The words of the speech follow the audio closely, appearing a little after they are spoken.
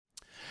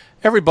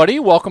Everybody,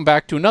 welcome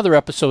back to another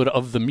episode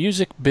of the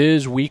Music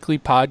Biz Weekly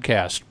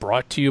Podcast,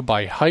 brought to you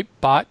by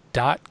Hypebot.com.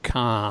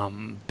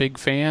 Big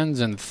fans,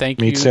 and thank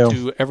you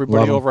to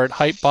everybody over at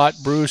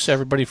Hypebot, Bruce,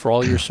 everybody for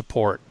all your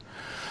support.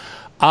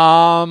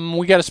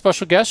 We got a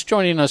special guest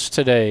joining us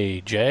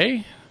today,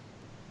 Jay.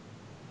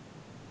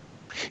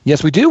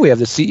 Yes, we do. We have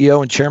the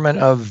CEO and chairman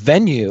of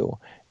VNUE,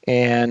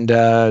 and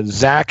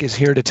Zach is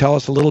here to tell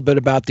us a little bit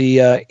about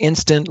the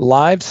Instant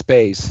Live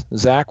space.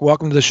 Zach,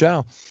 welcome to the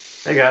show.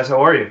 Hey guys,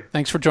 how are you?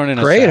 Thanks for joining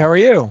us. Great, Zach. How are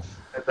you?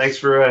 Thanks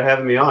for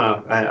having me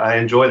on. I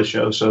enjoy the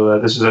show, so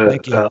this is a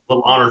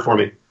little honor for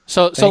me.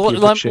 So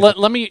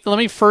let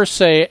me first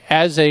say,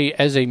 as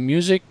a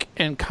music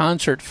and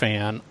concert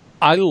fan,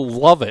 I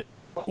love it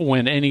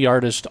when any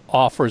artist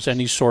offers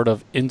any sort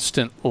of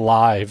instant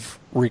live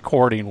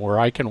recording where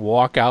I can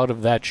walk out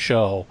of that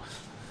show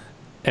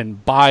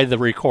and buy the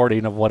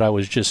recording of what I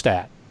was just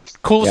at.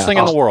 Coolest thing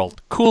in the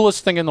world.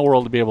 Coolest thing in the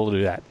world to be able to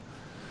do that.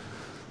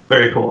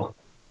 Very cool.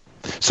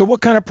 So what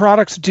kind of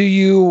products do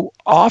you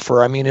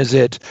offer? I mean, does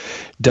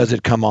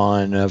it come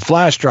on a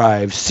flash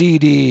drive,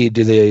 CD?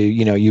 Do they,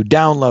 you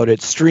download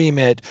it, stream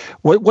it?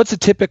 What's a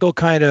typical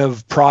kind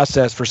of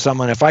process for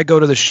someone? If I go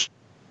to the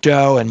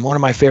show and one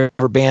of my favorite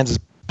bands is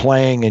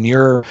playing and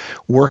you're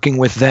working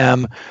with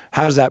them,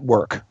 how does that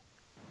work?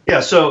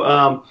 Yeah,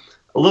 so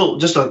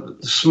just a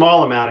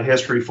small amount of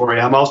history for you.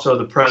 I'm also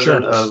the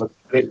president of a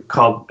company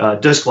called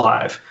Disc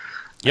Live.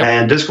 Yep.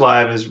 And Disc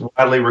Live is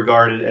widely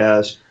regarded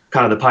as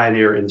kind of the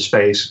pioneer in the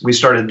space. We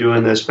started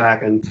doing this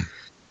back in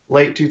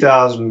late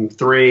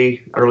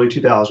 2003, early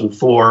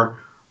 2004,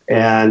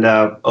 and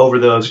over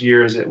those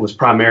years it was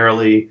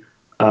primarily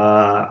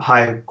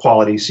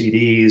high-quality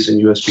CDs and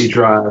USB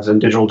drives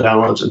and digital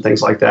downloads and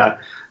things like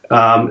that.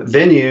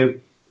 VNUE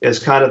is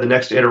kind of the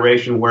next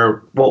iteration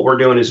where what we're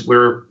doing is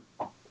we're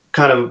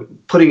kind of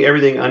putting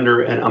everything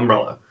under an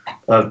umbrella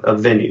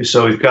of VNUE.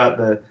 So we've got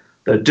the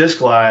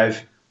Disc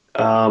Live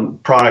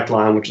product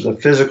line, which is a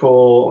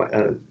physical,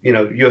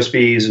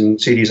 USBs and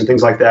CDs and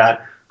things like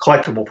that,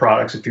 collectible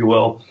products, if you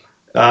will,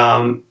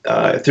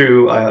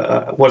 through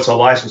what's a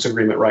license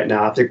agreement right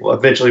now. I think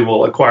eventually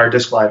we'll acquire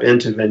Disc Live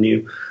into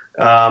VNUE.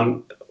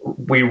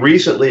 We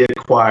recently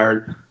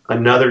acquired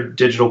another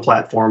digital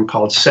platform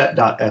called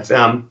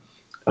Set.fm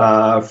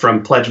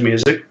from Pledge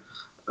Music,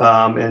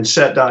 and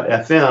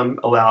Set.fm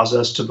allows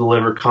us to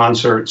deliver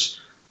concerts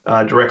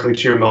directly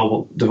to your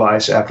mobile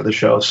device after the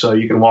show. So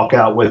you can walk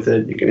out with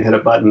it, you can hit a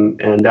button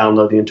and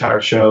download the entire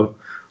show,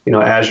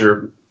 as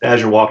you're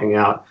walking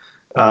out.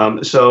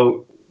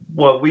 So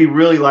what we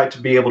really like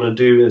to be able to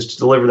do is to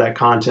deliver that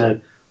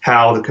content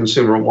how the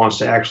consumer wants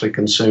to actually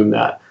consume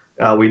that.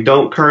 We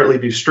don't currently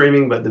do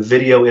streaming, but the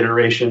video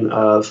iteration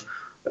of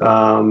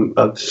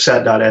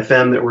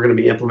Set.fm that we're going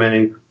to be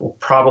implementing will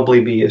probably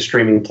be a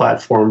streaming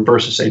platform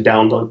versus a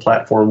download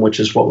platform,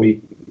 which is what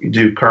we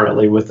do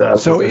currently with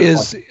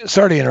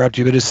sorry to interrupt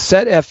you, but is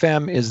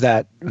Set.fm, is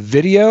that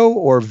video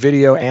or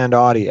video and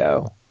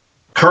audio?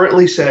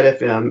 Currently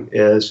Set.fm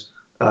is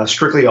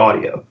strictly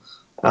audio,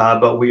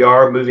 but we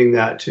are moving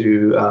that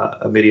to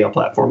a video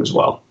platform as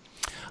well.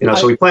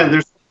 So we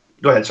plan.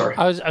 Go ahead. Sorry,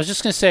 I was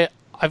just going to say,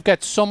 I've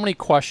got so many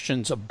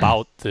questions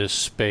about this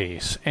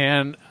space,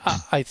 and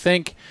I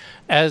think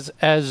as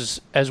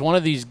one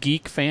of these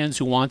geek fans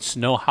who wants to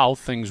know how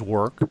things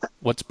work,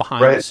 what's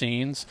behind the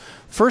scenes,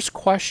 first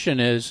question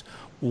is,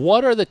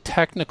 what are the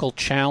technical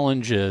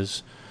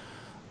challenges?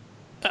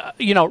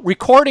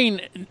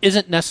 Recording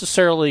isn't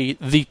necessarily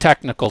the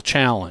technical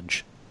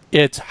challenge.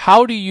 It's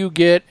how do you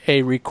get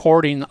a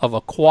recording of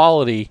a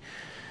quality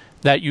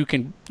that you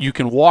can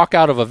walk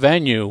out of a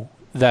venue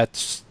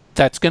that's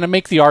going to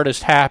make the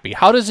artist happy.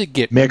 How does it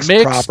get mixed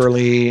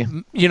properly?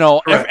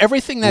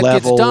 Everything that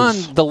gets done,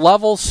 the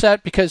levels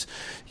set, because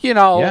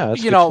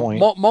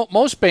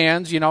most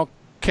bands,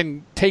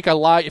 can take a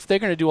live. If they're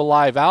going to do a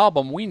live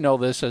album, we know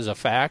this as a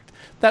fact.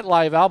 That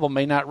live album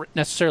may not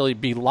necessarily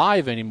be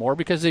live anymore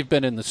because they've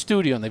been in the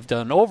studio and they've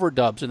done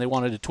overdubs and they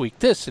wanted to tweak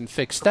this and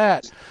fix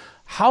that.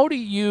 How do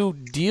you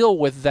deal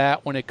with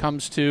that when it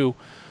comes to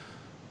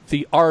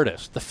the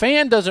artist? The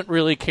fan doesn't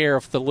really care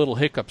if the little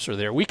hiccups are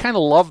there. We kind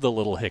of love the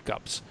little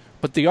hiccups,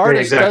 but the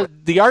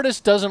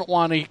artist doesn't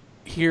want to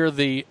hear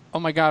the, oh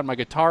my God, my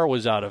guitar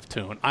was out of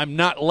tune, I'm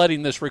not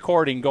letting this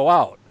recording go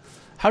out.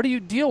 How do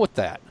you deal with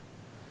that?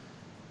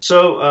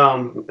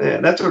 So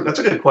that's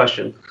a good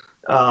question.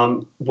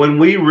 When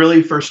we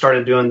really first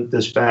started doing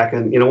this back,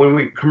 and when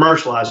we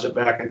commercialized it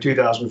back in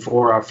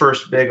 2004, our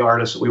first big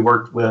artists that we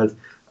worked with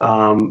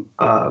are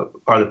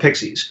the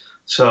Pixies.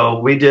 So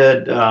we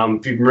did,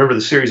 if you remember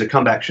the series of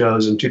comeback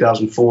shows in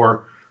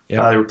 2004,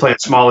 they were playing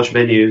smallish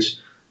venues.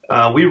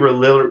 We were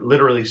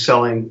literally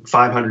selling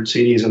 500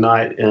 CDs a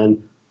night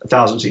in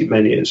 1,000-seat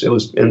venues. It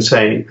was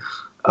insane.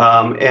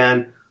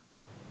 And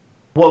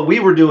what we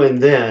were doing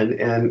then,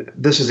 and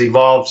this has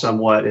evolved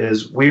somewhat,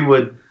 is we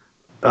would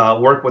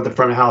work with the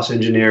front of house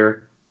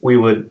engineer. We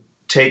would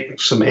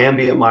take some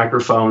ambient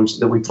microphones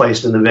that we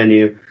placed in the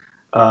venue.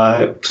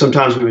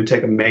 Sometimes we would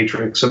take a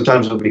matrix.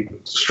 Sometimes it would be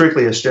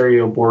strictly a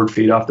stereo board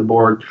feed off the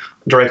board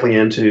directly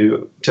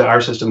into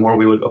our system, where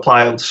we would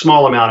apply a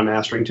small amount of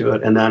mastering to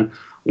it and then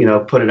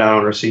put it out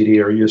on our CD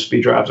or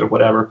USB drives or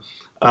whatever.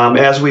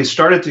 As we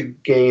started to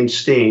gain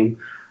steam,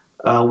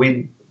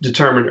 we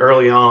determined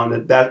early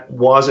on that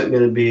wasn't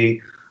going to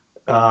be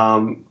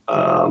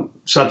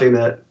something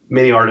that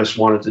many artists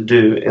wanted to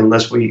do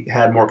unless we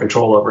had more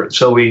control over it.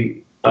 So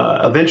we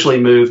eventually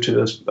moved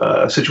to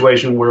a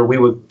situation where we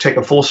would take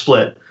a full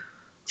split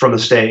from the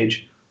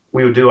stage.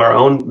 We would do our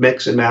own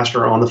mix and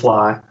master on the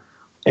fly,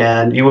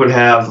 and you would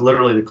have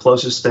literally the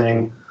closest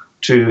thing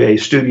to a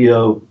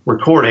studio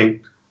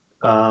recording,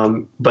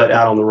 but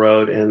out on the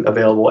road and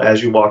available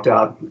as you walked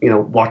out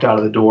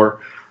of the door.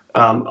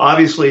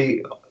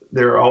 Obviously,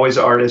 there are always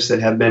artists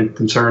that have been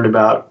concerned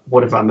about,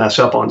 what if I mess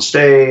up on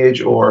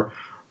stage, or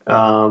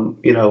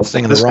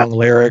singing the wrong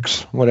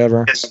lyrics,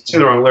 whatever. Singing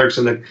the wrong lyrics,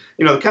 and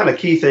the kind of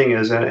key thing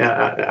is, and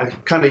I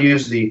kind of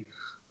use the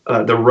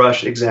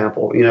Rush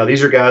example.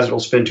 These are guys that will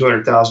spend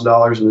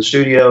 $200,000 in the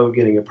studio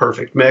getting a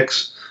perfect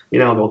mix.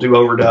 They'll do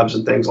overdubs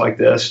and things like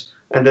this,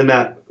 and then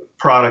that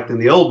product in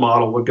the old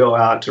model would go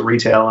out to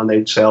retail and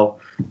they'd sell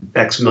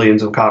X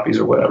millions of copies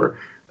or whatever.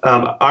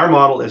 Our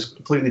model is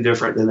completely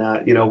different than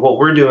that. What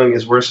we're doing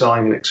is we're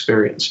selling an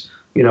experience.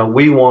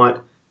 We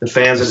want the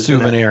fans a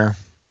souvenir.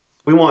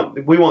 We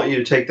want you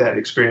to take that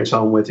experience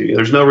home with you.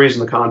 There's no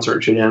reason the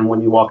concert should end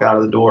when you walk out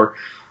of the door.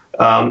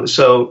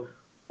 So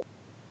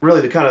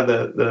really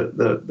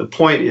the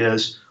point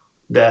is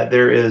that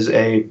there is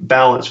a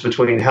balance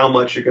between how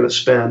much you're going to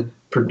spend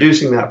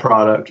producing that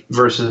product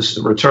versus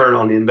the return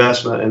on the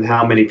investment and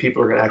how many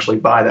people are going to actually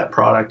buy that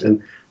product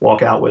and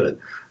walk out with it.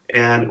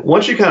 And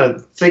once you kind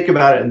of think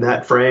about it in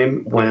that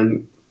frame,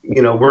 when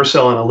we're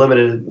selling a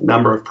limited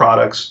number of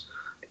products,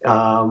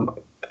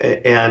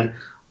 and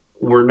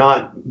we're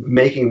not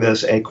making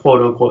this a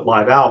quote-unquote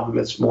live album,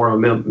 it's more of a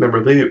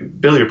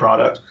memorabilia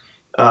product,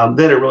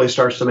 then it really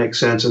starts to make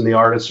sense, and the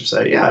artists will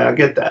say, yeah, I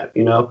get that.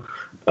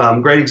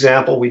 Great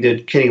example, we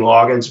did Kenny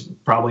Loggins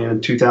probably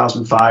in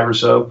 2005 or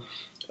so,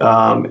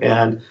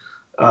 and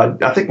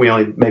I think we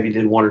only maybe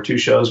did one or two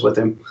shows with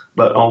him,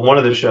 but on one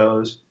of the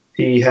shows,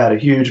 he had a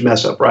huge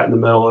mess up right in the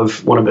middle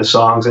of one of his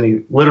songs, and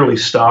he literally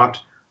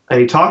stopped, and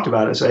he talked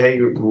about it and said,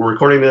 hey, we're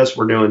recording this,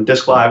 we're doing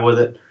disc live with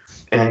it.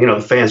 And, the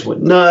fans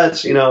went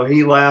nuts. He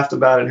laughed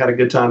about it, had a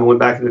good time, and went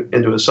back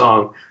into his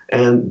song.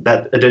 And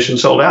that edition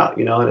sold out,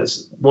 and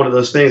it's one of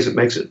those things that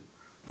makes it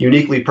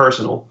uniquely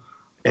personal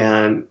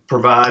and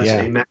provides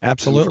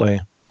absolutely.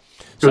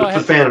 For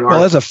the fan and artist.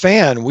 Well, as a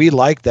fan, we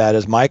like that.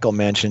 As Michael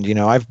mentioned,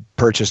 I've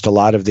purchased a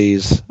lot of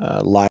these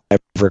live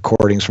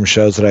recordings from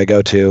shows that I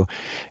go to,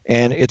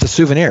 and it's a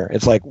souvenir.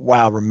 It's like,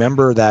 wow,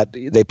 remember that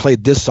they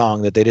played this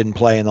song that they didn't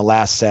play in the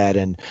last set,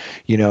 and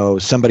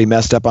somebody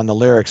messed up on the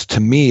lyrics. To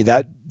me,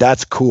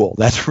 that's cool.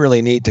 That's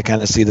really neat to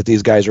kind of see that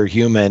these guys are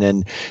human,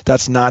 and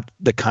that's not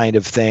the kind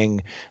of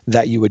thing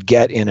that you would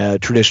get in a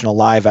traditional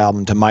live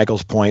album. To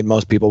Michael's point,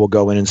 most people will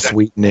go in and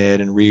sweeten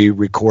it and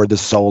re-record the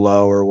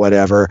solo or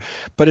whatever,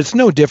 but it's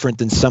no different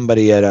than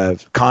somebody at a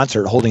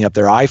concert holding up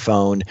their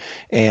iPhone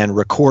and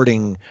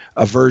recording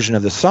a version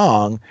of the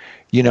song.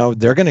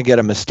 They're going to get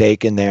a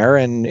mistake in there,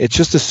 and it's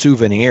just a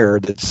souvenir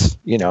that's,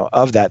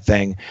 of that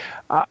thing.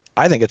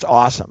 I think it's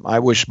awesome. I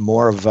wish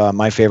more of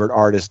my favorite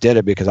artists did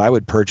it, because I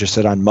would purchase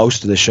it on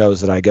most of the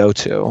shows that I go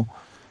to.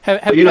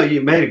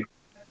 You made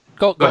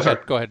Go ahead.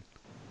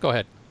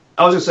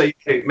 I was going to say,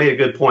 you made a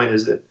good point,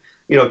 is that,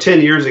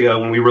 10 years ago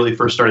when we really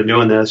first started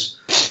doing this,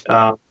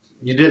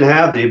 you didn't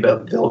have the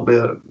ability,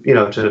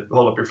 to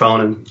hold up your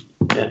phone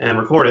and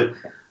record it.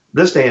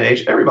 This day and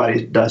age,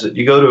 everybody does it.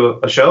 You go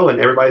to a show and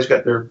everybody's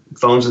got their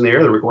phones in the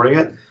air, they're recording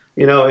it.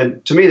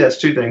 And to me, that's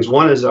two things.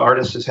 One is the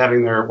artist is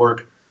having their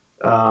work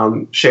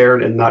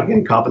shared and not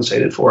getting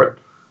compensated for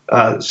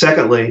it.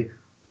 Secondly,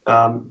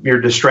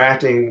 you're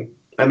distracting.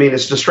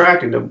 It's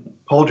distracting to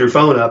hold your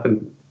phone up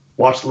and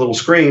watch the little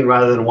screen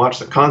rather than watch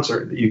the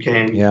concert that you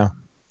came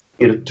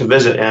to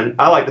visit. And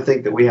I like to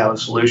think that we have a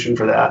solution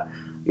for that,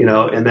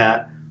 and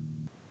that,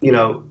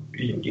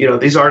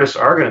 these artists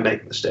are going to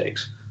make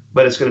mistakes,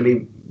 but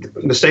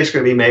mistakes are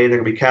going to be made. They're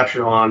going to be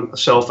captured on a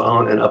cell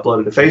phone and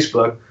uploaded to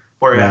Facebook.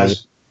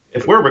 Whereas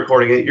if we're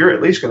recording it, you're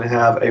at least going to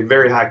have a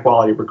very high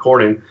quality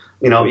recording,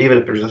 even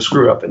if there's a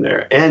screw up in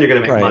there, and you're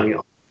going to make money on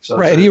it. So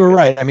right. And you were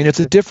right. It's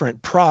a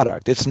different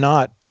product. It's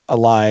not a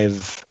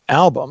live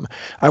album.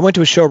 I went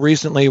to a show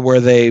recently where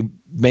they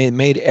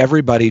made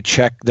everybody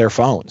check their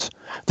phones.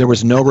 There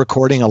was no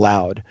recording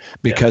allowed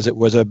because it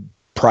was a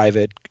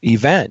private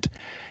event.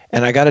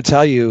 And I got to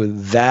tell you,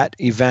 that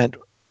event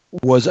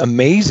was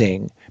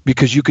amazing,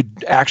 because you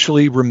could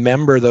actually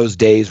remember those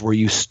days where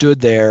you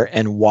stood there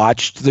and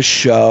watched the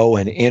show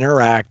and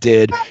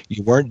interacted.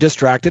 You weren't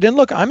distracted. And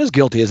look, I'm as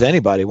guilty as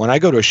anybody. When I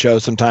go to a show,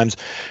 sometimes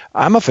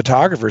I'm a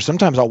photographer.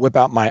 Sometimes I'll whip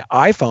out my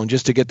iPhone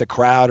just to get the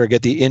crowd or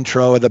get the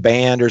intro of the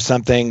band or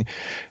something.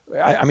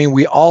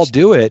 We all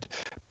do it,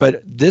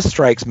 but this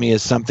strikes me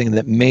as something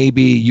that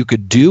maybe you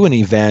could do an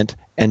event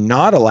and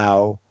not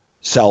allow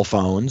cell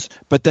phones,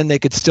 but then they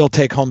could still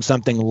take home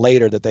something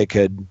later that they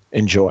could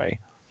enjoy.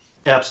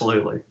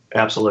 Absolutely.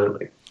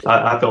 Absolutely.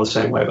 I feel the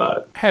same way about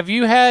it. Have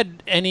you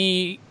had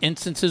any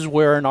instances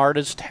where an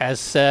artist has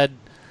said,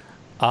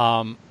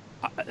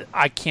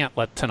 I can't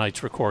let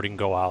tonight's recording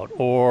go out,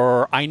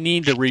 or I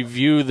need to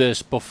review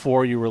this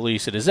before you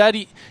release it?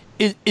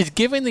 Is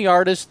giving the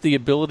artist the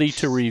ability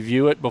to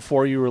review it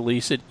before you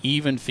release it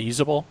even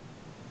feasible?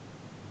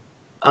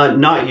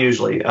 Not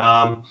usually.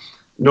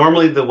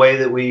 Normally, the way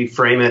that we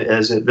frame it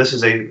is that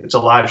it's a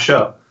live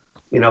show.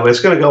 It's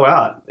going to go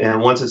out,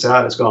 and once it's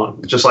out, it's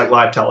gone. Just like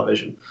live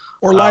television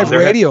or live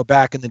radio.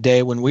 Back in the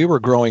day when we were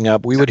growing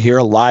up, we would hear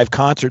a live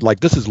concert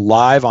like this is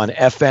live on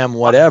FM,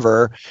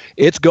 whatever.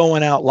 It's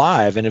going out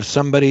live, and if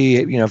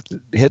somebody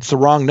hits the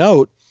wrong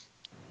note,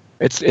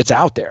 it's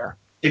out there.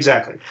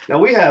 Exactly. Now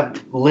we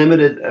have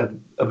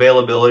limited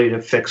availability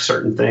to fix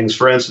certain things.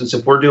 For instance,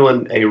 if we're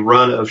doing a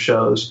run of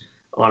shows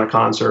on a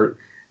concert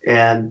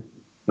and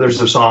there's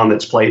a song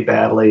that's played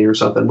badly or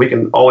something, we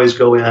can always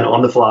go in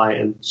on the fly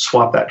and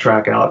swap that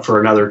track out for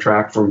another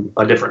track from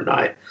a different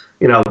night.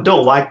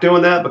 Don't like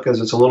doing that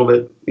because it's a little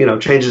bit,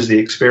 changes the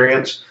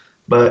experience.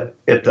 But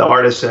if the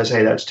artist says,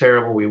 hey, that's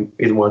terrible, we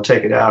either want to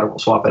take it out or we'll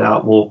swap it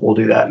out, we'll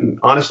do that. And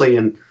honestly,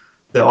 in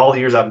all the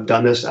years I've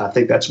done this, I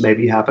think that's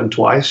maybe happened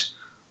twice.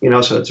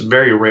 So it's a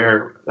very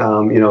rare,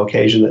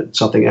 occasion that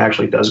something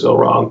actually does go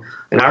wrong.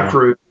 And our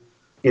crew,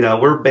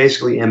 we're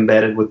basically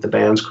embedded with the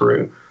band's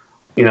crew.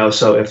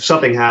 So if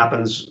something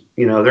happens,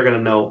 they're going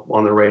to know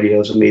on the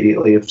radios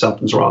immediately if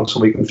something's wrong, so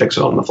we can fix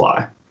it on the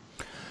fly.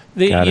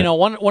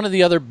 One of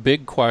the other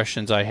big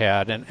questions I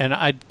had, and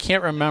I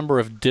can't remember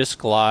if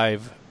Disc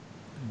Live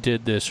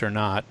did this or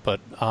not, but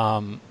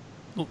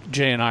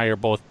Jay and I are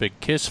both big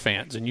Kiss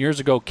fans, and years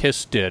ago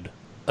Kiss did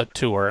a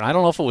tour, and I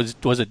don't know if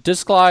it was it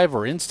Disc Live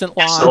or Instant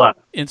Live?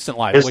 Instant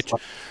Live,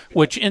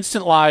 which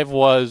Instant Live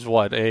was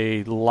what,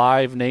 a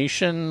Live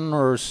Nation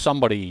or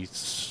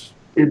somebody's?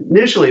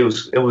 Initially, it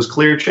was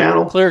Clear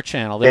Channel. Clear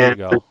Channel, there you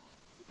go.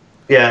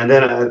 Yeah, and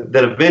then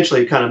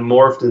eventually it kind of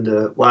morphed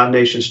into Live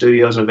Nation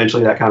Studios, and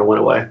eventually that kind of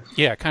went away.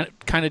 Yeah,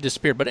 kind of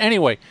disappeared. But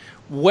anyway,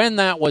 when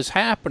that was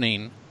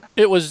happening,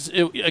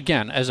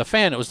 again, as a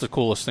fan, it was the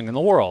coolest thing in the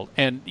world.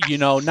 And,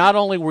 not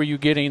only were you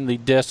getting the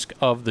disc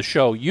of the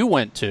show you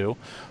went to,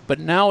 but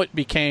now it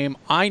became,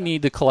 I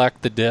need to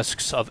collect the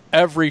discs of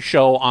every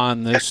show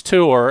on this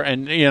tour.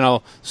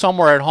 And,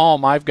 somewhere at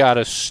home, I've got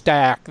a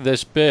stack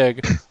this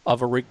big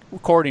of a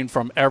recording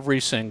from every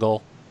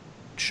single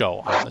show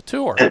on the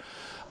tour.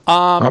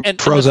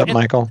 Froze up,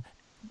 Michael.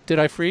 Did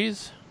I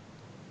freeze?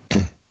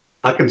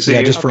 I can see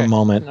you. Just for a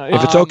moment.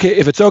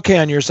 If it's okay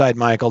on your side,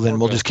 Michael, then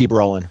we'll just keep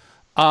rolling.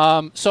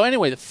 So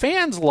anyway, the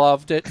fans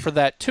loved it for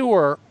that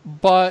tour,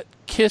 but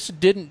Kiss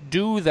didn't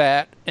do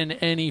that in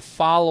any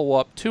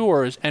follow-up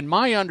tours. And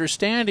my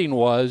understanding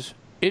was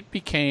it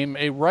became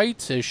a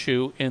rights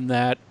issue in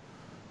that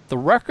the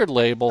record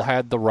label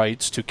had the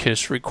rights to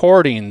Kiss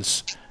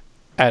recordings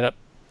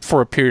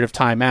for a period of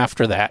time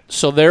after that.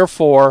 So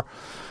therefore,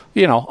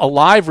 a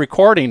live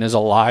recording is a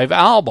live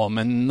album,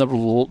 and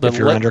if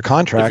you're under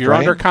contract, if you're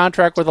under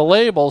contract with a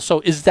label. So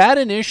is that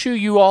an issue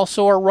you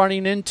also are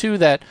running into,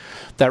 that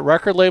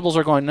record labels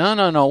are going,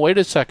 no, wait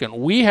a second,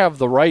 we have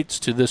the rights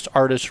to this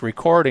artist's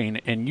recording,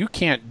 and you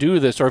can't do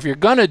this, or if you're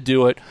going to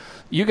do it,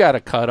 you got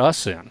to cut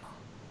us in?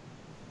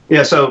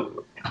 Yeah,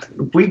 so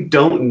we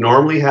don't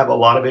normally have a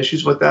lot of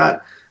issues with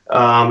that,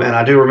 and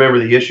I do remember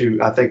the issue.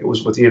 I think it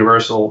was with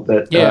Universal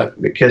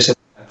that Kiss had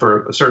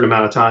for a certain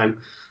amount of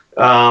time.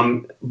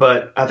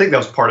 But I think that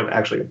was part of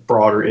actually a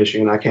broader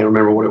issue, and I can't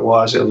remember what it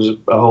was. It was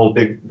a whole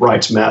big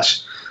rights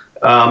mess.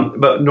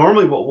 But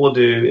normally what we'll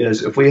do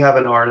is if we have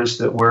an artist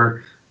that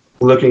we're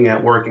looking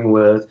at working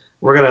with,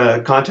 we're going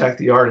to contact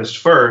the artist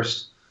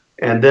first,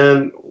 and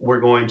then we're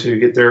going to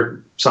get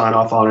their sign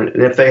off on it.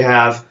 And if they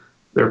have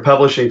their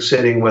publishing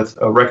sitting with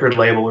a record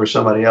label or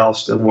somebody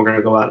else, then we're going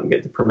to go out and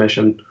get the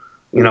permission,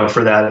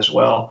 for that as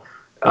well.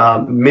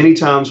 Many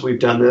times we've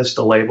done this,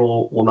 the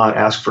label will not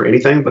ask for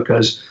anything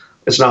because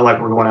it's not like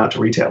we're going out to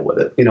retail with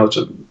it. It's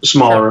a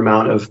smaller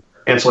amount of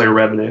ancillary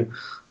revenue.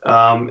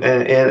 And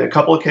a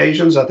couple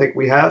occasions, I think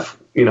we have,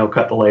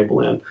 cut the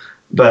label in.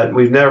 But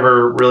we've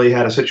never really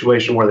had a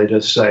situation where they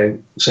just say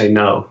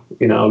no.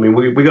 We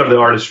go to the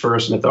artist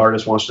first, and if the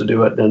artist wants to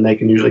do it, then they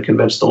can usually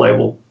convince the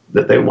label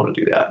that they want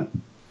to do that.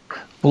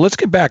 Well, let's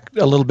get back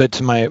a little bit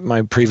to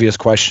my previous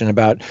question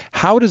about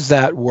how does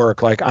that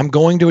work? Like, I'm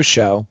going to a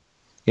show.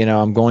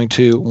 I'm going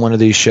to one of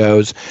these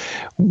shows.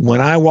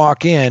 When I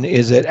walk in,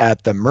 is it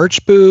at the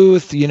merch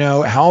booth?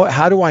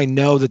 How do I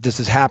know that this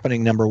is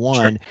happening, number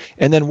one? Sure.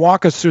 And then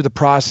walk us through the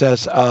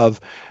process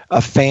of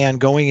a fan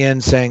going in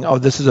saying, oh,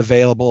 this is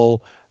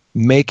available,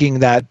 making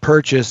that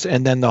purchase,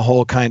 and then the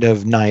whole kind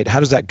of night. How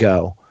does that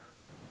go?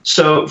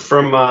 So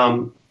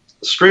from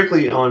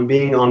strictly on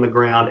being on the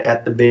ground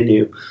at the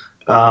venue,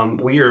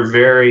 we are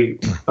very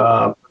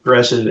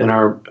aggressive in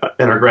our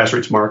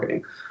grassroots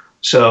marketing.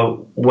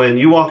 So when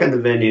you walk in the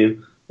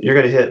venue, you're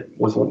going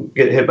to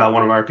get hit by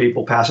one of our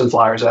people passing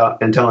flyers out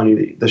and telling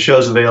you the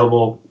show's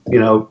available,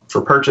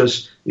 for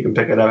purchase. You can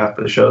pick it up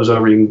after the show's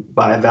over. You can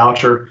buy a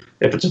voucher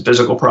if it's a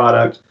physical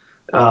product.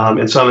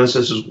 In some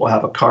instances, we'll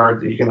have a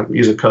card that you can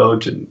use a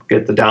code to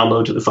get the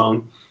download to the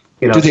phone.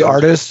 Do the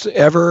artists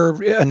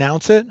ever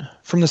announce it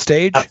from the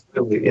stage?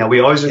 Absolutely. Yeah, we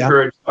always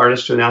encourage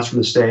artists to announce from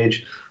the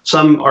stage.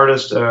 Some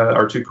artists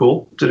are too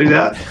cool to do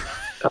that,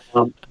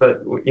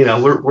 but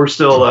we're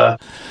still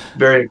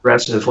very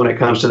aggressive when it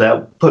comes to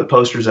that. Put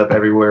posters up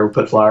everywhere,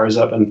 put flyers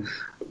up, and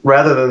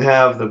rather than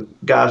have the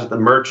guys at the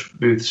merch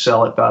booth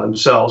sell it by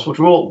themselves, which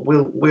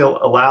we'll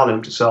allow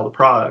them to sell the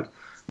product,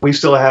 we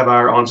still have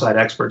our on-site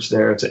experts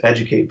there to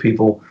educate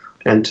people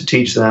and to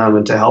teach them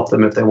and to help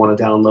them if they want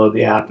to download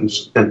the app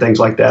and things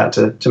like that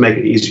to make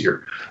it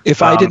easier.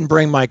 If I didn't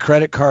bring my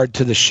credit card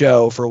to the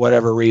show for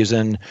whatever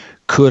reason,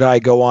 could I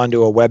go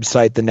onto a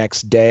website the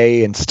next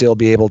day and still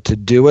be able to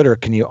do it, or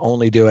can you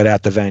only do it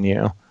at the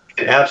venue? You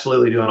can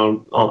absolutely do it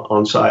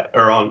on site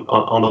or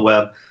on the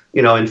web.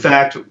 In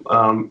fact,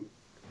 kind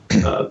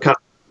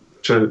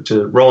of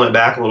to roll it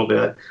back a little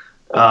bit,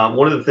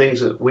 one of the things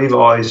that we've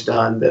always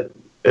done that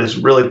is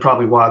really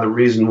probably why the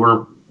reason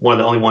we're one of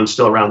the only ones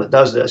still around that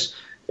does this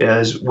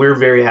is we're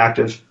very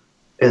active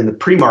in the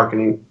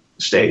pre-marketing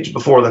stage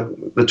before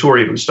the tour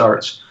even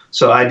starts.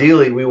 So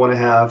ideally, we want to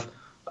have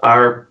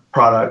our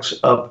products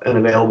up and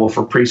available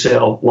for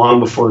pre-sale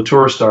long before the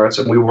tour starts,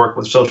 and we work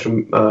with social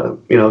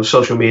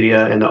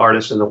media and the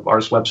artist and the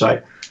artist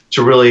website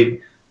to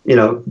really,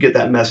 get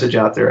that message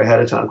out there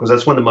ahead of time, because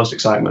that's when the most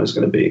excitement is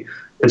going to be.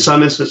 In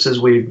some instances,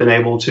 we've been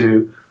able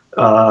to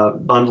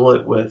bundle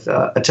it with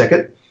a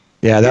ticket.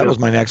 Yeah, that was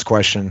my next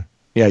question.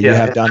 Yeah, you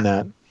have done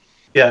that.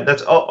 Yeah,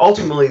 that's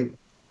ultimately,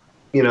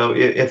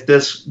 if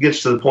this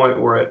gets to the point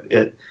where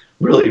it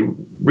really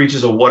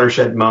reaches a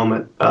watershed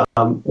moment,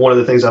 one of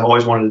the things I've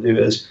always wanted to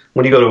do is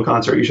when you go to a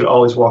concert, you should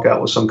always walk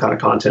out with some kind of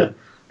content.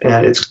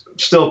 And it's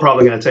still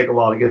probably going to take a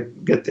while to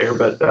get there.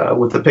 But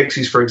with the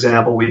Pixies, for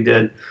example, we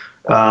did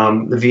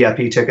the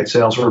VIP ticket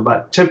sales were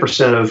about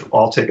 10% of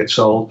all tickets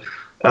sold.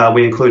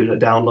 We included a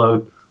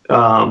download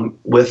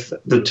with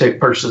the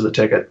purchase of the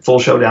ticket, full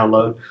show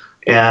download.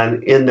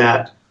 And in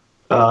that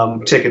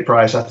ticket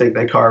price, I think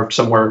they carved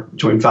somewhere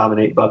between $5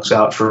 and $8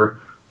 out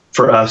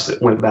for us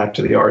that went back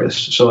to the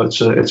artist. So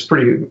it's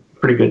pretty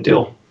good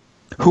deal.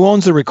 Who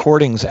owns the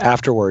recordings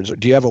afterwards?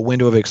 Do you have a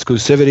window of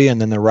exclusivity and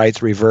then the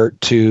rights revert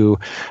to,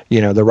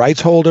 the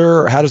rights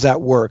holder? Or how does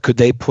that work? Could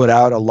they put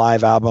out a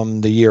live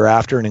album the year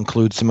after and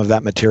include some of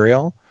that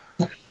material?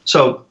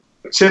 So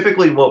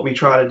typically what we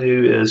try to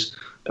do is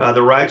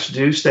the rights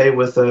do stay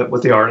with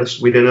the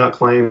artist. We do not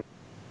claim,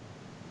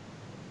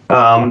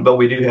 but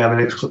we do have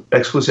an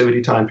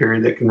exclusivity time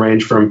period that can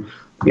range from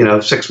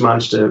 6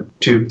 months to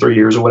 2-3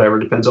 years or whatever,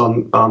 depends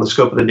on the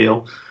scope of the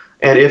deal.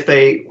 And if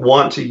they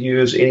want to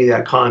use any of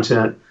that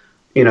content,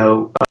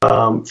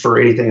 for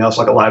anything else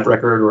like a live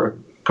record or a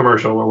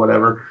commercial or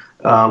whatever,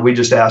 we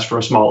just ask for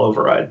a small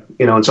override,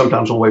 and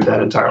sometimes we'll waive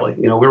that entirely.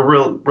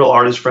 We're real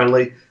artist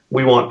friendly.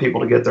 We want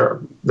people to get their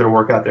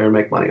work out there and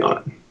make money on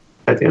it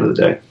at the end of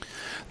the day.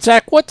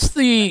 Zach, what's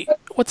the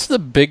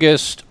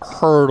biggest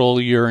hurdle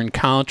you're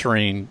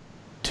encountering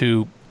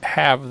to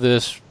have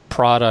this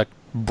product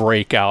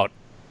break out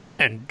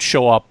and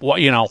show up?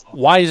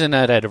 Why isn't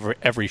that at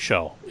every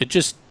show?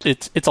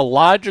 It's a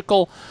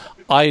logical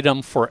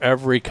item for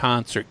every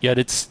concert, yet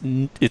it's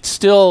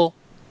still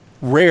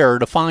rare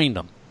to find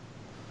them.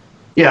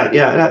 Yeah.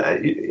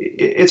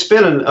 It's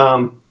been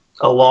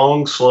a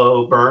long,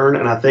 slow burn,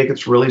 and I think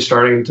it's really it's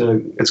going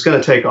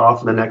to take off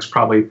in the next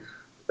probably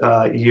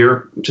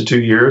year to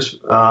 2 years.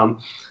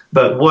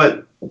 But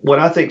what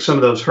I think some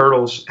of those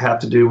hurdles have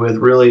to do with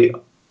really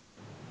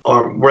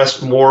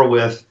rest more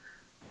with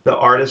the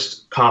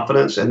artist's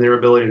confidence and their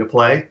ability to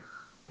play,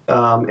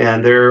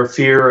 and their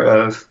fear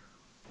of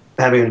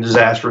having a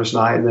disastrous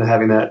night and then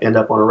having that end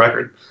up on a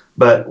record.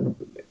 But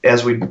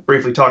as we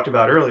briefly talked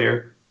about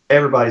earlier,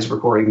 everybody's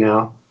recording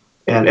now,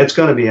 and it's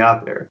going to be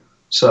out there.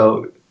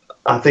 So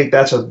I think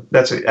that's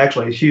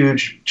actually a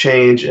huge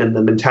change in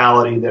the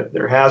mentality that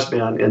there has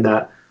been, in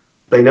that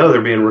they know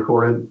they're being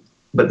recorded,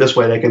 but this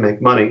way they can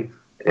make money.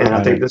 And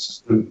I think this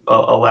is going to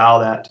allow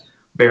that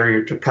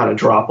barrier to kind of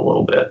drop a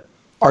little bit.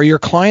 Are your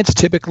clients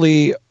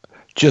typically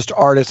just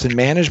artists and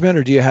management,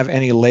 or do you have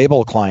any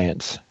label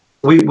clients?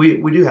 We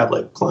do have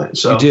label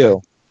clients. So you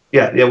do?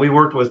 Yeah. We've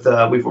worked with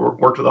all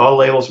the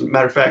labels.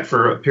 Matter of fact,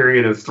 for a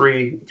period of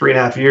three and a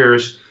half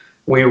years,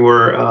 we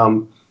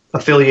were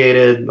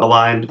affiliated,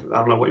 aligned. I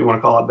don't know what you want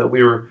to call it, but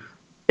we were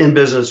in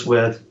business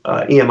with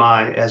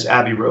EMI as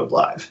Abbey Road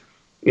Live.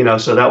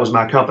 So that was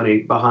my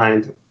company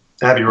behind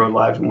Abbey Road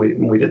Live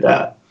when we did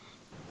that.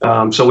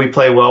 So we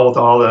play well with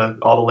all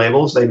the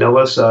labels. They know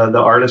us,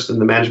 the artists and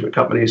the management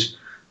companies.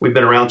 We've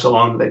been around so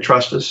long that they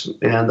trust us,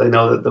 and they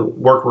know that the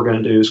work we're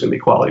going to do is going to be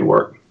quality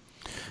work.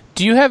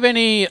 Do you have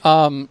any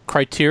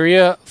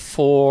criteria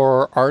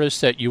for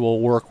artists that you will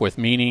work with?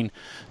 Meaning,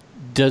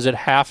 does it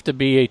have to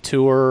be a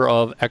tour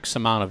of X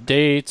amount of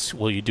dates?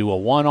 Will you do a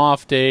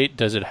one-off date?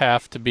 Does it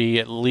have to be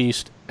at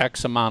least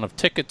X amount of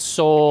tickets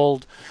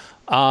sold?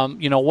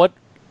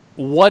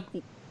 What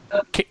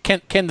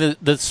can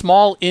the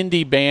small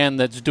indie band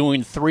that's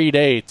doing 3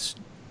 dates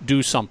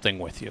do something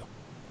with you?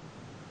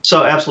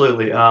 So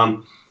absolutely.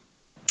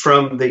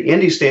 From the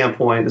indie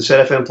standpoint, the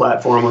SetFM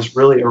platform was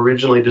really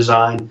originally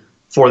designed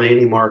for the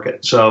indie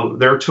market. So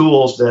there are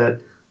tools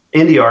that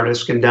indie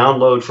artists can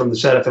download from the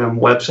SetFM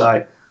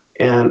website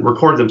and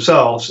record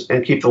themselves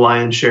and keep the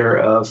lion's share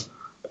of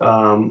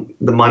the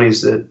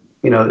monies that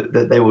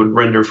they would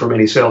render from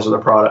any sales of the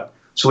product.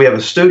 So we have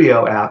a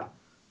studio app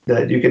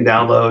that you can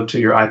download to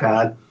your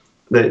iPad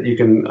that you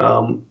can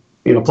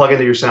plug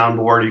into your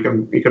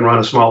soundboard. You can run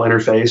a small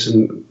interface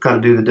and kind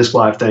of do the disc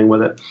live thing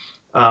with it.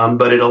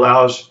 But it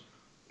allows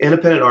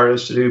independent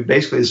artists to do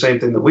basically the same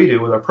thing that we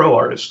do with our pro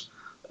artists.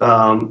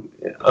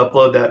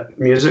 Upload that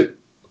music,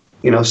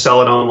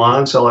 sell it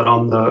online, sell it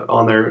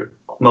on their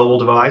mobile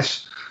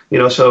device.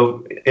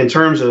 So in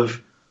terms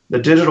of the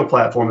digital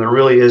platform, there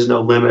really is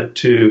no limit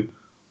to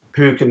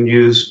who can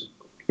use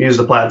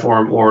the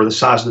platform or the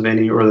size of the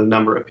venue or the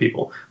number of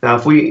people. Now,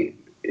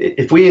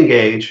 if we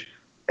engage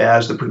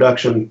as the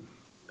production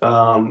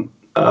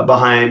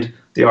behind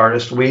the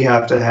artist, we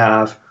have to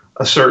have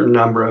a certain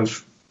number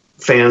of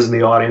fans in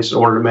the audience in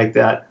order to make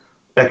that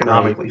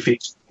economically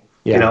feasible.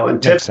 Yeah,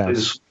 and typically,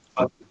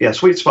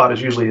 sweet spot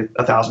is usually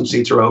 1,000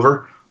 seats or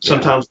over.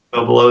 Sometimes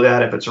go below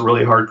that if it's a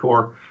really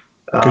hardcore.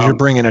 Because you're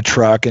bringing a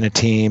truck and a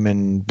team,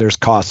 and there's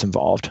costs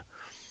involved.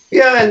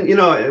 Yeah,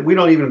 and we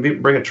don't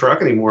even bring a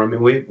truck anymore. I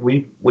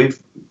mean,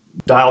 we've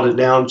dialed it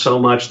down so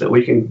much that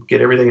we can get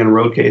everything in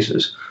road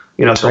cases.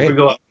 So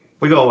if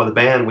we go with a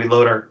band, we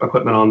load our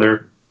equipment on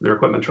their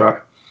equipment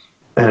truck,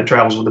 and it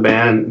travels with the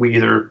band. And we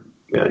either,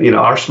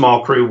 our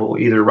small crew will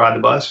either ride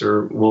the bus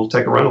or we'll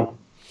take a rental.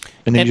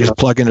 And then you just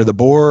plug into the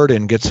board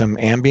and get some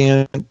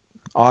ambient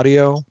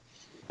audio.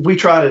 We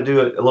try to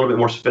do it a little bit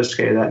more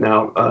sophisticated than that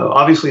now.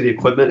 Obviously, the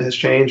equipment has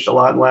changed a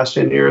lot in the last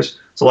 10 years.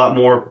 It's a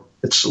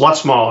lot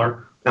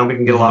smaller, and we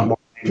can get a lot more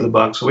bang for the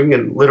buck. So we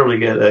can literally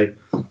get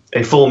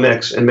a full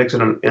mix and mix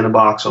it in a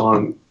box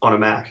on a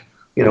Mac,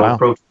 Wow.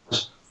 Pro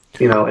Tools,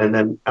 and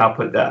then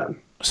output that.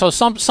 So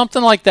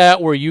something like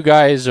that where you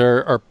guys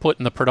are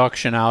putting the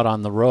production out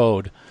on the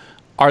road,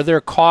 are there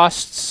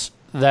costs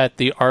that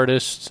the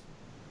artist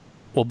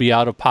will be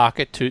out of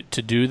pocket to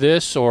do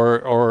this,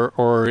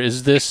 or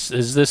is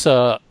this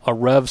a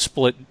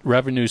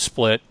revenue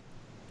split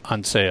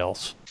on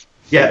sales?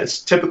 Yeah, it's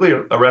typically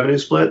a revenue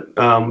split.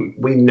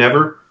 We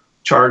never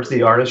charge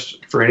the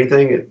artist for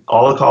anything.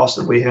 All the costs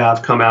that we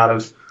have come out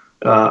of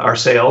our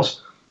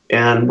sales,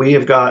 and we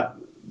have got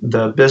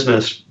the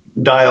business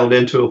dialed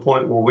into a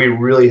point where we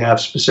really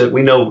have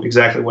we know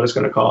exactly what it's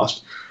going to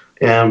cost.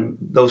 And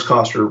those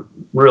costs are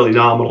really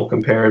nominal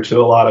compared to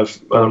a lot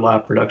of other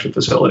live production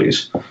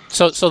facilities.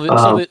 So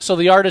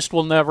the artist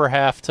will never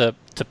have to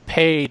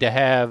pay to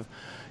have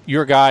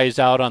your guys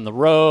out on the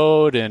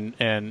road, and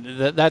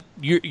that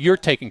you're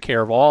taking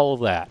care of all of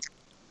that.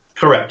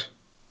 Correct.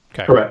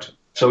 Okay. Correct.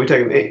 So we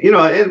take them.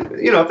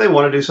 If they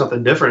want to do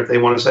something different, if they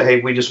want to say, hey,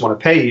 we just want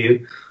to pay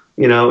you,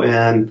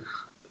 and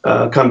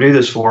come do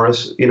this for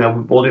us,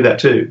 we'll do that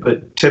too.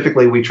 But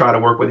typically, we try to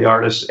work with the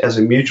artist as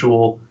a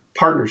mutual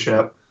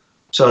partnership,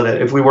 so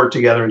that if we work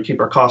together and keep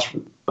our costs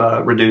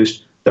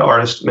reduced, the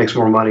artist makes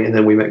more money and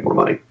then we make more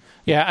money.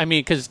 Yeah, I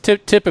mean, because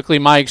typically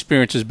my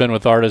experience has been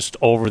with artists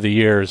over the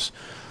years,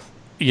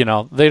 they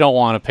don't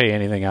want to pay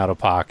anything out of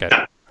pocket.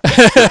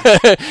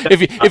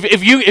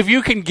 if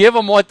you can give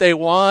them what they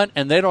want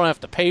and they don't have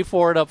to pay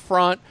for it up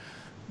front,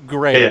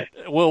 great. Yeah.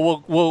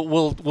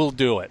 We'll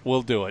do it.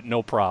 We'll do it.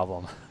 No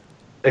problem.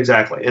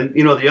 Exactly. And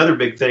the other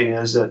big thing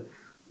is that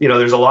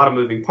there's a lot of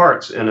moving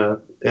parts in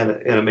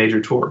a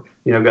major tour.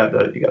 You got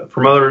the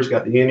promoters, you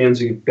got the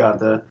unions, you got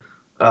the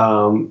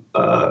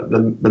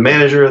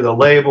manager, the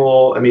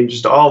label. I mean,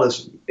 just all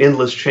this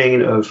endless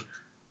chain of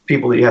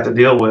people that you have to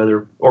deal with,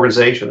 or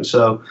organizations.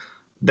 So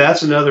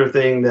that's another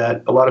thing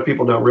that a lot of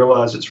people don't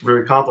realize. It's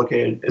very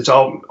complicated. It's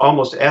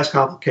almost as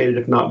complicated,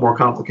 if not more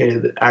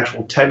complicated, the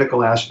actual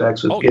technical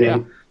aspects of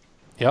getting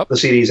the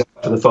CDs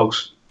out to the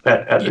folks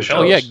at the shows.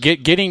 Oh yeah,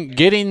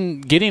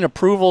 getting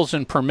approvals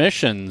and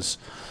permissions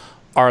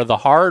are the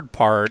hard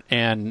part,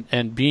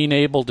 and being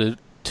able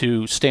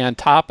to stay on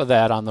top of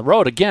that on the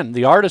road. Again,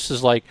 the artist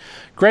is like,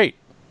 great,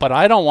 but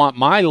I don't want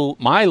my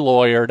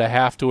lawyer to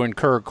have to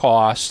incur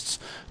costs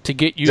to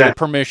get you the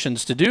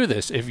permissions to do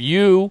this. If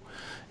you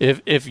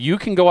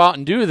can go out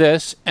and do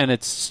this, and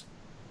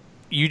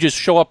you just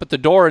show up at the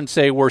door and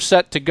say we're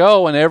set to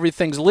go and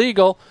everything's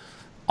legal,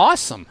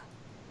 awesome.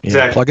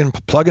 Exactly.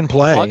 Plug and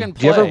play.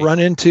 Do you ever run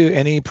into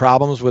any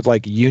problems with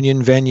like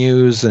union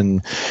venues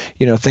and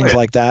things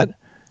like that?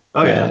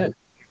 Oh yeah.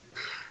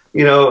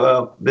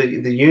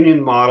 The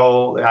union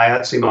model, the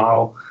IATSE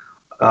model,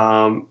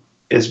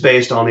 is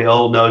based on the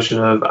old notion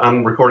of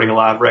I'm recording a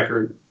live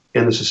record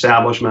in this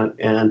establishment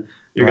and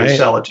you're going to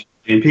sell it to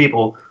a million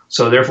people.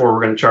 So therefore,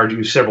 we're going to charge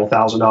you several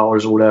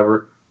 $1,000s or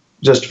whatever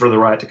just for the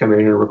right to come in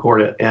here and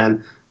record it.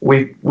 And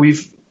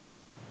we've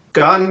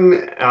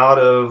gotten out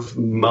of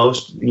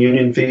most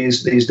union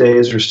fees these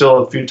days. There's still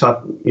a few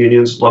tough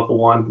unions, local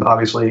 1,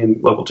 obviously, and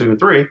local 2 and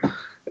 3.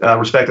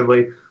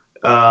 respectively.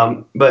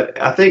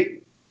 But I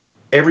think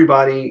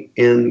everybody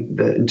in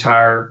the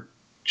entire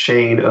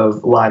chain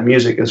of live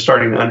music is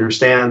starting to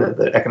understand that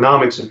the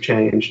economics have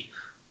changed,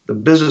 the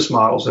business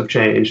models have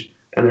changed,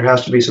 and there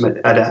has to be some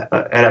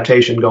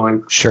adaptation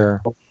going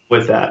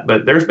with that.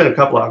 But there's been a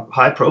couple of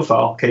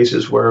high-profile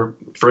cases where,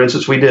 for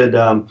instance, we did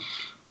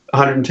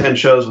 110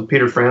 shows with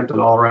Peter Frampton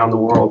all around the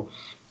world,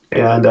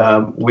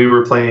 and we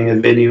were playing a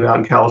venue out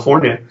in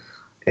California,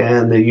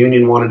 and the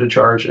union wanted to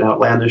charge an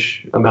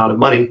outlandish amount of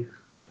money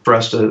for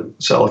us to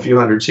sell a few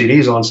hundred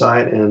CDs on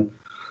site, and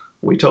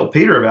we told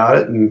Peter about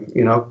it, and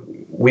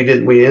we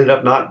ended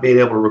up not being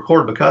able to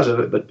record because of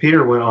it, but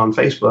Peter went on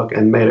Facebook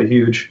and made a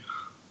huge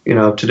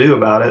to-do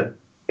about it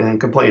and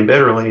complained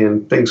bitterly,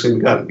 and things seemed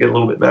to get a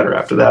little bit better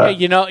after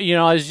that.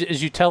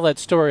 As you tell that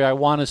story, I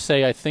want to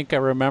say I think I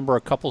remember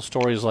a couple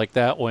stories like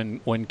that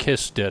when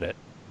KISS did it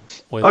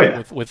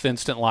with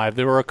Instant Live.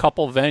 There were a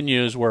couple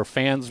venues where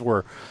fans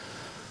were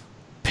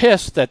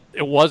pissed that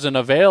it wasn't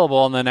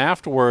available, and then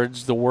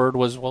afterwards the word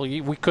was, well,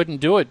 we couldn't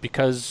do it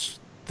because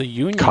the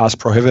union cost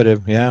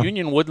prohibitive. The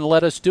union wouldn't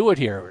let us do it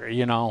here.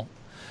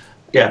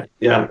 Yeah,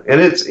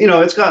 and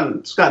it's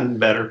gotten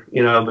better.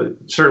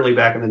 But certainly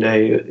back in the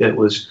day, it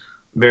was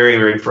very,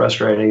 very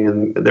frustrating,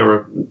 and there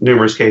were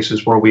numerous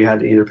cases where we had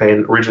to either pay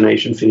an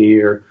origination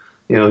fee or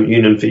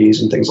union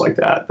fees and things like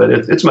that. But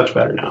it's much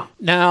better now.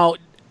 Now,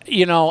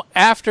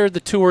 after the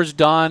tour's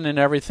done and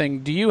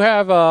everything, do you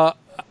have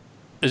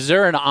is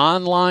there an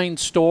online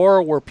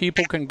store where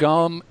people can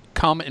come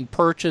and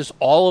purchase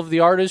all of the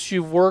artists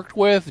you've worked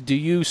with? Do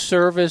you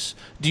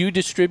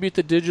distribute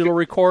the digital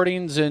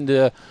recordings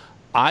into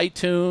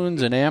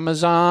iTunes and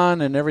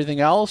Amazon and everything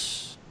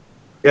else?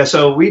 Yeah,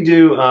 so we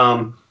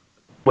do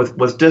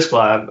with Disc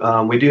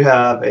Live. We do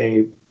have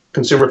a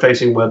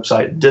consumer-facing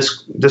website,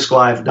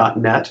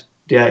 disclive.net,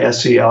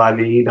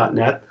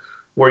 disclive.net,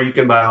 where you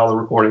can buy all the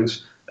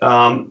recordings.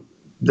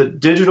 The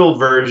digital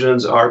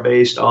versions are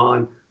based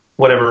on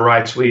whatever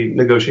rights we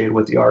negotiated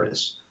with the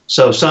artists.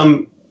 So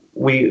some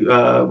we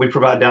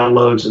provide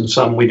downloads, and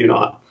some we do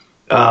not.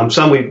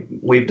 Some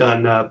we've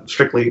done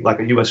strictly like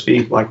a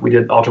USB, like we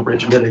did Alter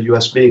Bridge did a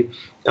USB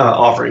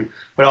offering.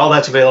 But all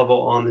that's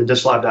available on the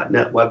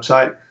disclive.net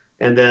website.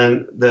 And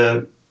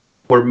then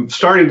we're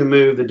starting to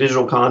move the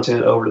digital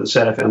content over to the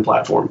SetFM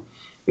platform.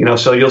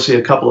 So you'll see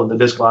a couple of the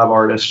Disc Live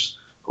artists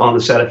on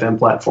the SetFM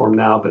platform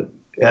now. But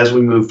as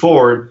we move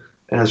forward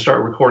and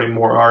start recording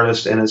more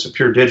artists, and it's a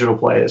pure digital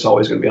play, it's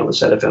always going to be on the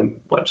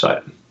SetFM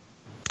website.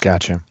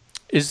 Gotcha.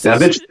 Is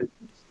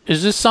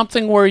this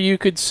something where you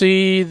could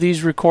see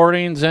these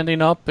recordings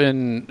ending up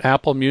in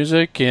Apple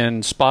Music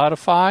and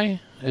Spotify?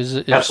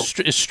 Is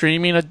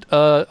streaming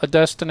a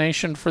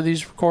destination for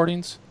these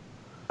recordings?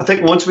 I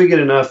think once we get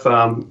enough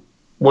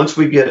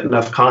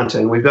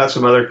content, we've got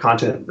some other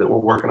content that we're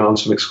working on,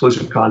 some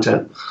exclusive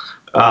content.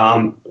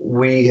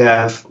 We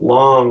have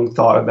long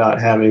thought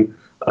about having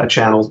a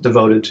channel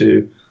devoted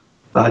to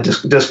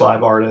Disc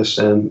Live artists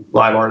and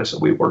live artists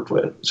that we've worked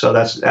with. So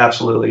that's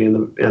absolutely in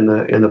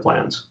the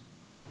plans.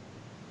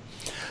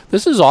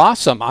 This is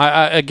awesome.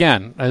 I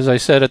again, as I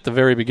said at the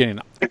very beginning,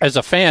 as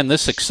a fan,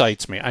 this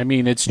excites me. I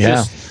mean, it's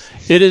just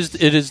it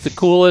is the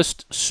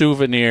coolest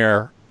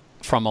souvenir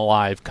from a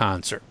live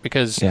concert,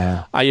 because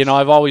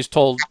I've always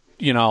told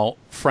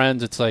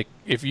friends, it's like,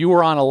 if you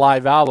were on a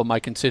live album, I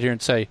can sit here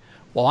and say,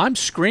 well, I'm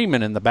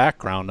screaming in the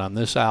background on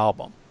this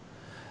album.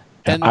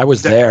 And I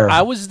was there.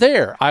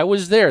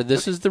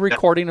 This is the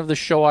recording of the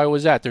show I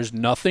was at. There's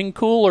nothing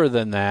cooler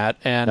than that.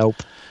 And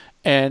nope.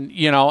 And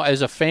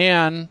as a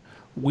fan,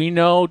 we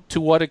know to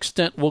what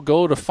extent we'll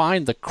go to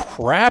find the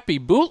crappy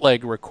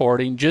bootleg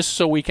recording just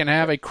so we can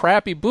have a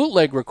crappy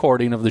bootleg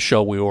recording of the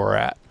show we were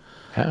at.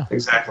 Yeah.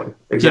 Exactly.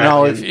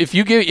 If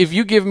you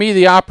give me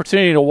the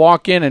opportunity to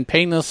walk in and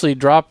painlessly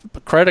drop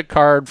a credit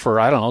card for,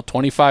 I don't know,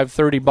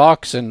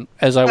 $25-$30, and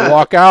as I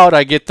walk out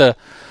I get the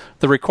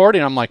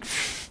recording, I'm like,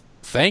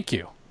 thank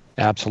you.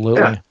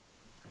 Absolutely. Yeah.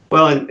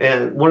 Well,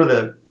 and one of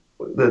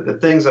the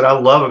things that I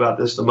love about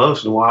this the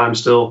most, and why I'm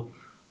still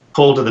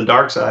pulled to the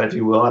dark side, if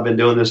you will, I've been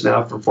doing this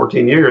now for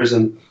 14 years,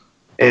 and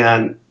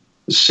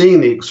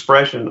seeing the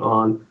expression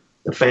on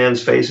the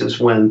fans' faces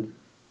when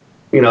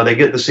they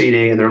get the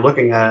CD and they're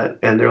looking at it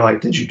and they're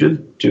like, "Did you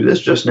do this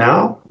just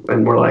now?"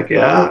 And we're like,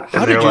 "Yeah."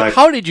 And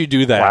how did you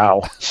do that?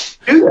 Wow.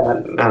 Do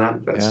that.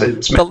 And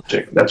it's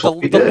magic. That's what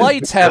we did. The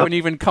lights haven't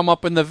even come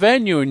up in the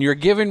venue, and you're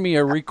giving me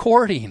a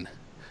recording.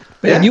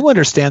 And you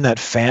understand that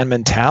fan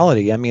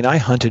mentality. I mean, I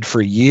hunted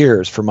for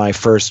years for my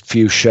first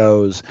few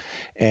shows,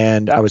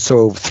 and I was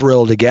so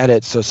thrilled to get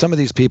it. So some of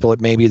these people, it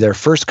may be their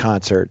first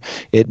concert.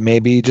 It may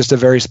be just a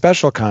very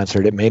special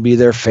concert. It may be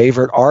their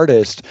favorite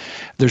artist.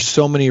 There's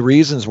so many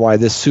reasons why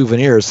this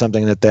souvenir is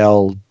something that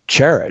they'll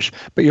cherish.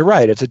 But you're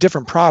right, it's a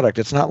different product.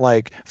 It's not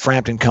like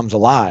Frampton Comes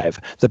Alive.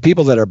 The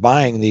people that are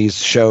buying these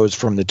shows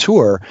from the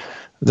tour,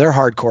 they're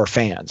hardcore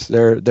fans.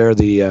 They're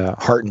the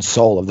heart and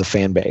soul of the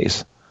fan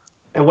base.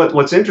 And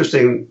what's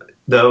interesting,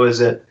 though, is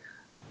that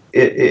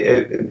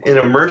in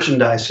a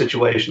merchandise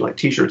situation like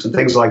T-shirts and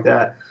things like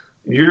that,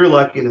 you're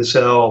lucky to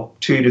sell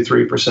 2 to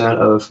 3%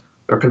 of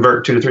or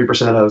convert 2 to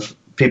 3% of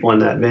people in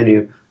that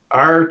venue.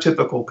 Our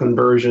typical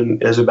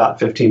conversion is about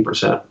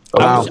 15%.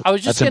 Wow. I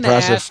was just going to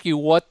ask you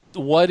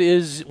what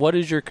is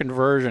your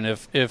conversion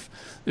if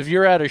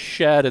you're at a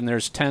shed and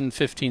there's 10,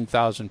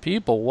 15,000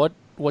 people,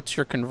 what's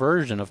your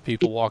conversion of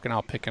people walking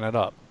out picking it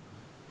up?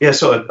 Yeah,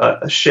 so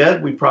a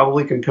shed we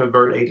probably can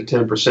convert 8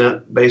 to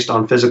 10% based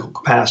on physical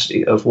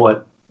capacity of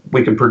what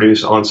we can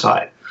produce on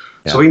site.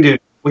 Yeah. So we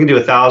can do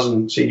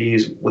 1,000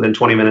 CDs within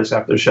 20 minutes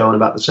after the show and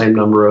about the same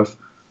number of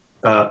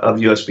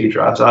USB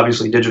drives.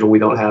 Obviously, digital we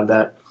don't have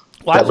that.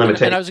 Well, I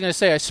was going to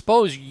say, I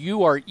suppose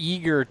you are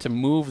eager to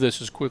move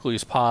this as quickly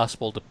as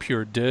possible to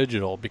pure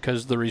digital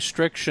because the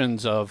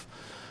restrictions of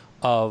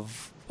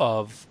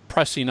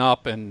pressing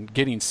up and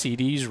getting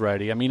CDs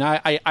ready. I mean,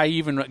 I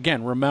even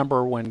again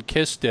remember when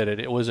Kiss did it.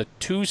 It was a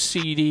 2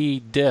 CD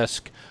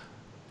disc,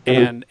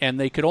 and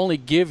they could only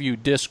give you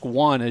disc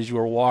 1 as you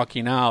were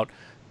walking out.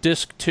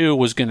 Disc 2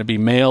 was going to be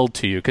mailed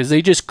to you because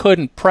they just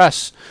couldn't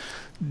press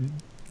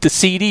the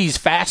CDs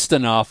fast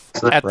enough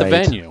at the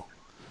venue.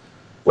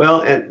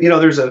 Well, and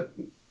there's a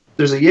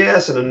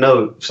yes and a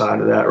no side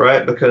of that,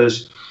 right?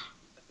 Because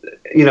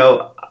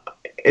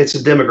it's a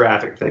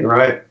demographic thing,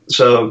 right?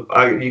 So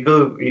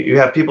you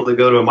have people that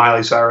go to a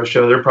Miley Cyrus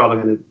show, they're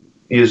probably going to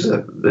use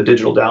the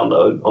digital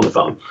download on the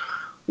phone.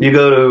 You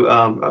go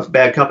to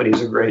Bad Company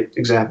is a great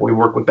example. We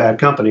work with Bad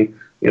Company.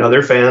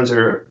 Their fans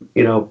are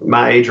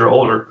my age or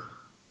older.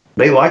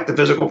 They like the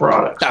physical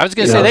product. I was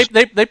going to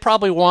say they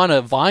probably want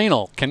a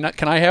vinyl. Can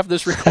I have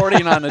this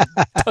recording on a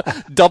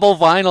double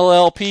vinyl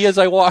LP as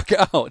I walk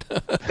out?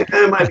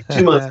 It might be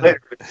 2 months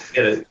later to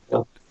get it.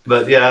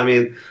 But yeah, I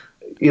mean,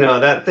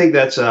 I think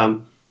that's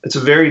it's a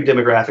very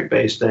demographic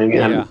based thing,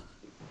 and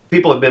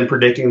people have been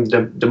predicting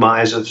the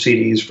demise of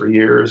CDs for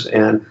years,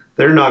 and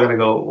they're not going to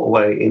go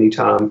away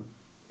anytime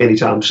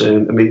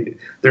soon. I mean,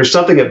 there's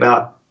something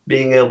about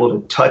being able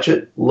to touch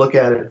it, look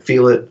at it,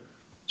 feel it,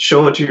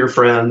 show it to your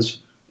friends.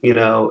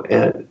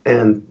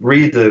 And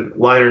read the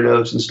liner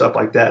notes and stuff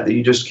like that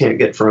you just can't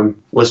get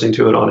from listening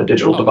to it on a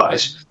digital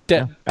device.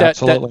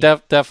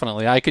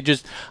 Definitely.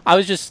 I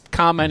was just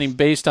commenting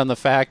based on the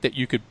fact that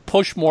you could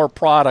push more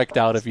product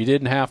out if you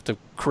didn't have to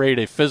create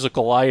a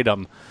physical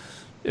item.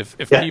 If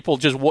people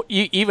just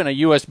even a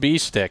USB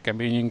stick, I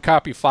mean, you can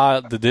copy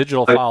the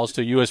digital files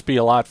to USB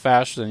a lot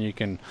faster than you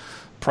can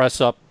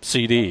press up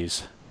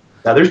CDs.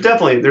 Now, there's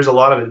a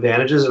lot of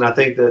advantages, and I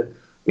think that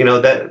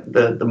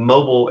that the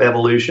mobile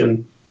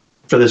evolution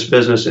for this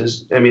business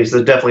it's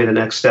definitely the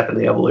next step in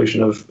the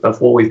evolution of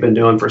what we've been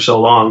doing for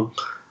so long.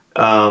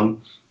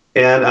 And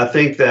I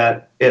think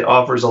that it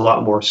offers a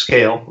lot more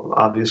scale,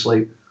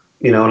 obviously,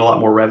 and a lot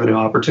more revenue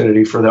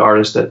opportunity for the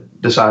artists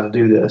that decide to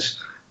do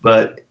this.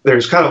 But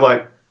there's kind of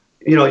like,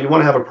 you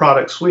want to have a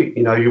product suite.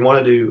 You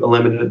want to do a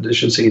limited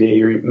edition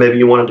CD, or maybe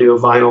you want to do a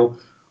vinyl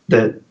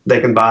that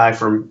they can buy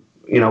from,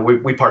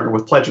 we partner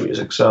with Pledge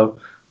Music. So,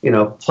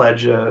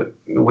 Pledge,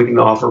 we can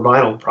offer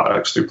vinyl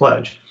products through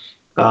Pledge.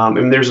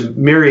 And there's a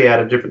myriad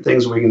of different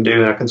things we can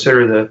do. And I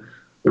consider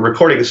the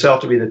recording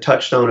itself to be the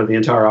touchstone of the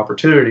entire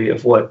opportunity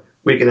of what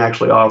we can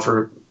actually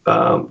offer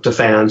to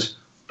fans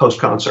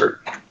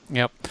post-concert.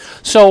 Yep.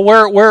 So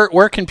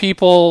where can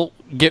people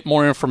get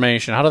more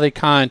information? How do they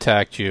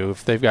contact you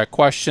if they've got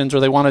questions or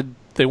they want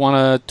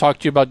to talk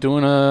to you about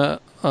doing a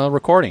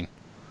recording?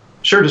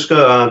 Sure. Just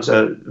go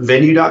to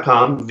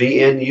VNUE.com,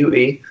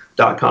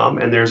 VNUE.com,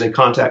 and there's a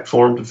contact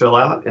form to fill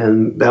out,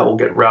 and that will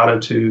get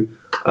routed to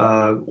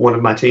one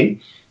of my team,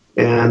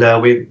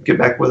 and we get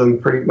back with them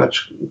pretty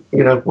much,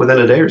 within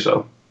a day or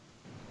so.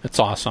 That's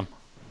awesome.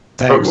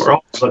 Thanks. We're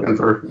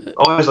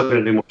always looking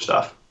to do more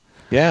stuff.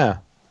 Yeah,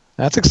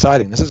 that's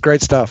exciting. This is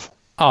great stuff.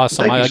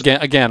 Awesome.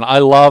 Again, I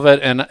love it,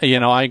 and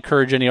I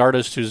encourage any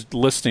artist who's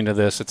listening to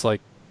this. It's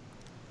like,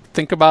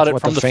 think about it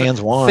from the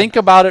fans want. Think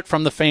about it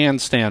from the fan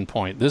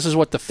standpoint. This is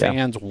what the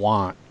fans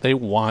want. They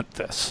want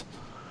this.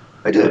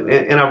 I do,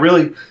 and I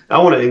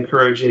want to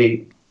encourage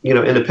any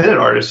independent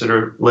artists that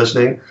are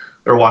listening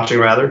or watching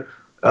rather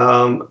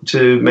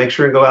to make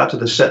sure and go out to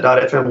the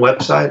set.fm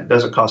website. It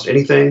doesn't cost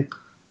anything,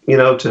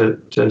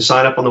 to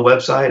sign up on the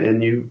website,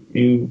 and you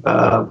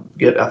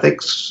get, I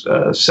think,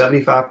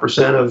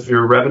 75% of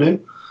your revenue.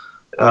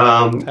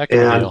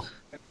 And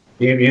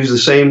you use the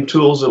same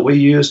tools that we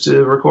use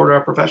to record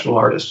our professional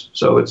artists.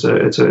 So it's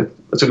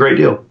a great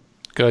deal.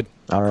 Good.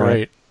 All right.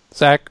 Great.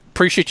 Zach,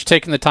 appreciate you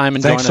taking the time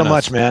and joining us. Thanks so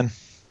much, man.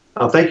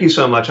 Oh, thank you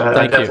so much.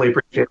 I definitely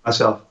appreciate it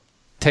myself.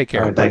 Take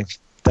care. All right, thanks.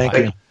 Thank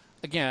you.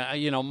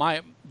 Again,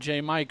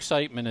 my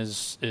excitement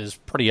is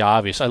pretty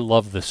obvious. I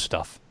love this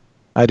stuff.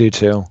 I do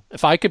too.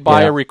 If I could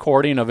buy a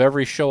recording of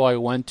every show I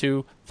went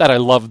to that I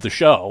loved the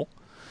show,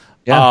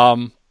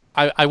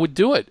 I would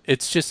do it.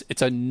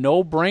 It's a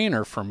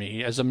no-brainer for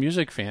me as a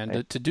music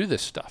fan to do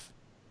this stuff.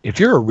 If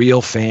you're a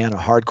real fan, a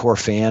hardcore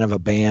fan of a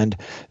band,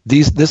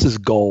 this is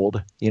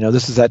gold.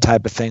 This is that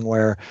type of thing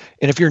where,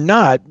 and if you're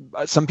not,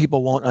 some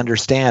people won't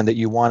understand that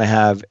you want to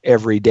have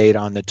every date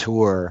on the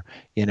tour,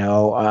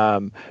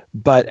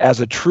 but as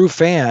a true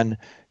fan,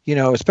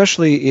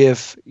 especially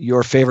if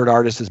your favorite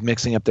artist is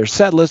mixing up their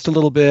set list a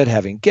little bit,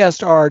 having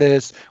guest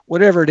artists,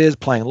 whatever it is,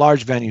 playing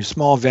large venue,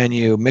 small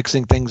venue,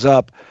 mixing things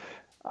up.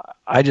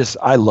 I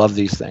love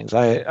these things.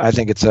 I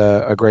think it's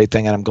a great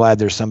thing, and I'm glad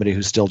there's somebody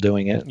who's still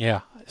doing it.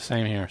 Yeah,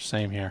 same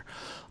here.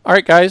 All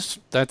right, guys,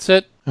 that's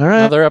it. All right.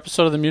 Another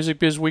episode of the Music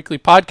Biz Weekly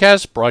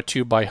Podcast brought to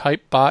you by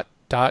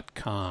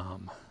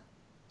Hypebot.com.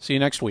 See you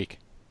next week.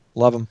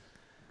 Love them.